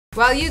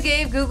While you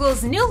gave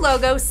Google's new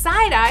logo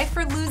side-eye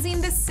for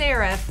losing the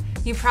serif,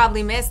 you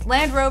probably missed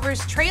Land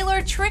Rover's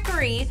trailer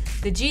trickery,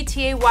 the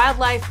GTA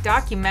wildlife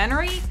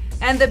documentary,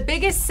 and the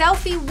biggest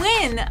selfie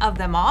win of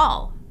them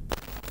all.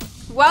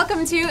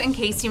 Welcome to In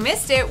Case You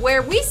Missed It,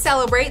 where we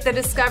celebrate the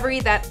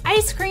discovery that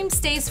ice cream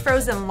stays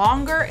frozen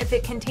longer if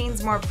it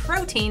contains more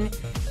protein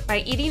by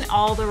eating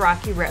all the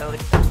rocky road.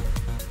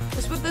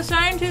 That's what the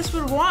scientists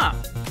would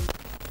want.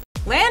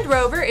 Land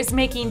Rover is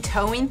making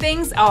towing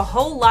things a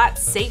whole lot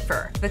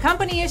safer. The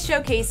company is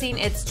showcasing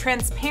its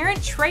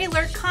transparent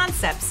trailer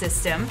concept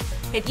system.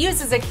 It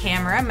uses a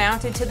camera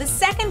mounted to the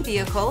second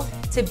vehicle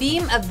to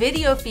beam a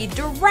video feed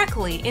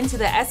directly into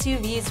the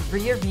SUV's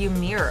rear view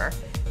mirror.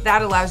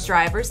 That allows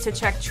drivers to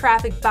check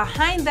traffic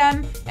behind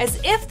them as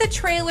if the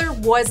trailer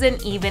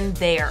wasn't even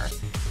there.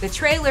 The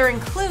trailer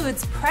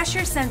includes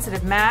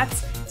pressure-sensitive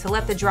mats to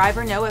let the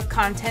driver know if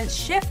contents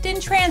shift in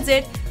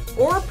transit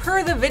or,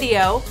 per the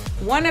video,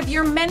 one of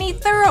your many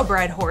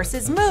thoroughbred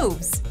horses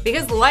moves.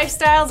 Because the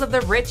lifestyles of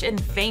the rich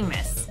and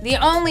famous. The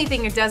only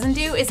thing it doesn't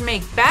do is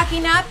make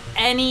backing up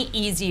any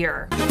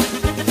easier.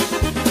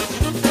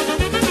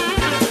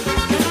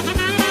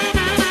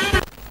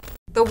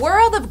 The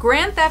world of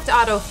Grand Theft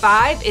Auto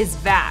 5 is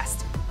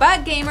vast,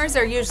 but gamers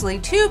are usually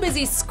too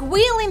busy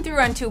squealing through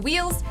on two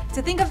wheels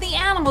to think of the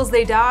animals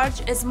they dodge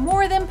as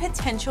more than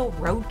potential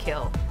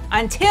roadkill.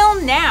 Until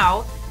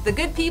now, the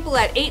good people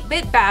at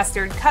 8-Bit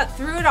Bastard cut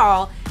through it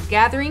all,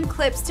 gathering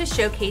clips to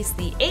showcase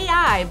the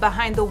AI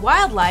behind the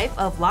wildlife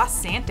of Los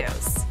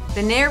Santos.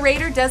 The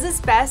narrator does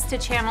his best to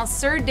channel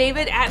Sir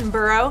David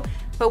Attenborough,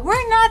 but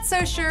we're not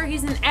so sure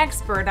he's an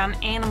expert on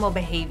animal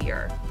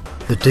behavior.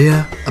 The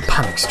deer are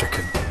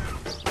panic-stricken,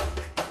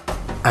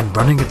 and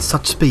running at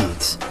such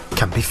speeds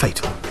can be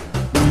fatal.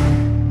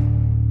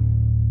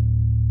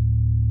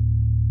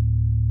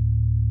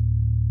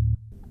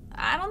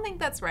 I don't think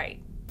that's right.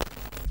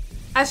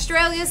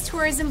 Australia's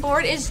tourism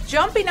board is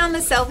jumping on the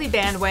selfie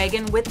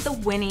bandwagon with the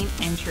winning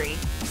entry.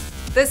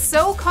 The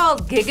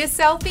so-called Giga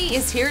Selfie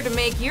is here to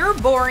make your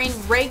boring,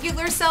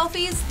 regular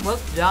selfies look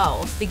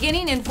dull.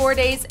 Beginning in 4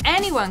 days,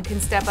 anyone can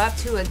step up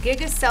to a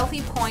Giga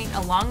Selfie point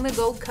along the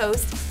Gold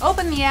Coast,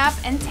 open the app,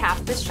 and tap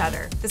the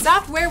shutter. The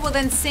software will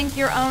then sync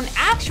your own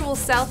actual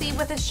selfie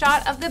with a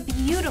shot of the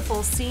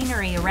beautiful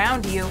scenery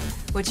around you,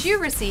 which you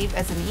receive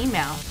as an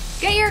email.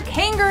 Get your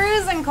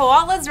kangaroos and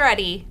koalas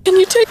ready. Can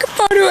you take a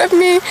photo of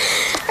me and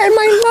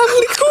my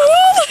lovely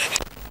koala?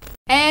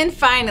 And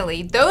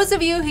finally, those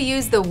of you who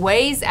use the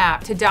Waze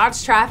app to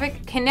dodge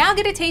traffic can now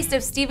get a taste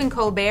of Stephen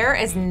Colbert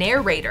as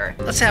narrator.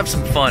 Let's have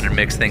some fun and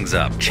mix things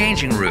up.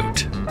 Changing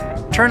route.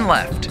 Turn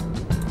left.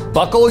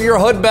 Buckle your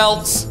hood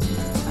belts.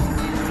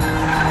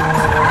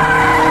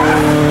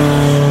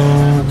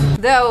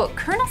 Though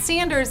Colonel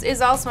Sanders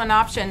is also an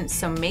option,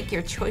 so make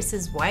your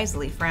choices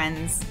wisely,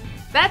 friends.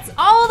 That's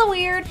all the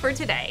weird for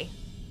today.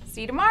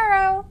 See you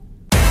tomorrow.